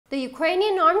The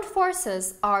Ukrainian Armed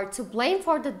Forces are to blame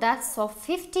for the deaths of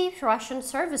 50 Russian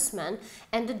servicemen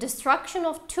and the destruction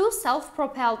of 2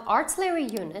 self-propelled artillery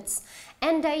units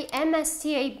and a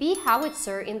MSTA-B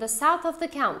howitzer in the south of the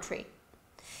country.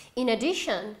 In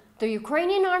addition, the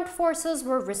Ukrainian Armed Forces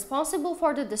were responsible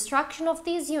for the destruction of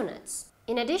these units.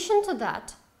 In addition to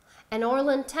that, an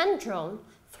Orlan 10 drone,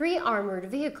 3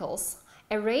 armored vehicles,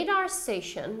 a radar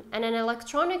station and an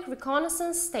electronic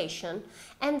reconnaissance station,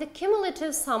 and the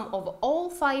cumulative sum of all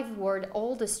 5 were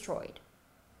all destroyed.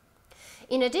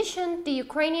 In addition, the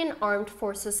Ukrainian Armed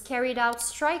Forces carried out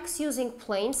strikes using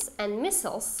planes and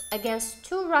missiles against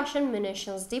 2 Russian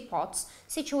munitions depots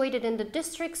situated in the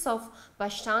districts of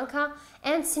Bashtanka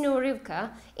and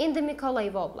Snihurivka in the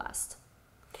Mykolaiv Oblast.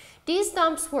 These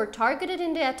dumps were targeted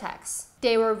in the attacks.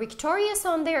 They were victorious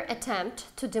on their attempt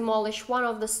to demolish one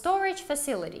of the storage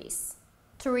facilities.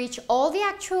 To reach all the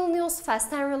actual news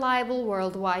fast and reliable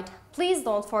worldwide, please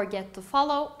don't forget to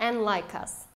follow and like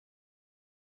us.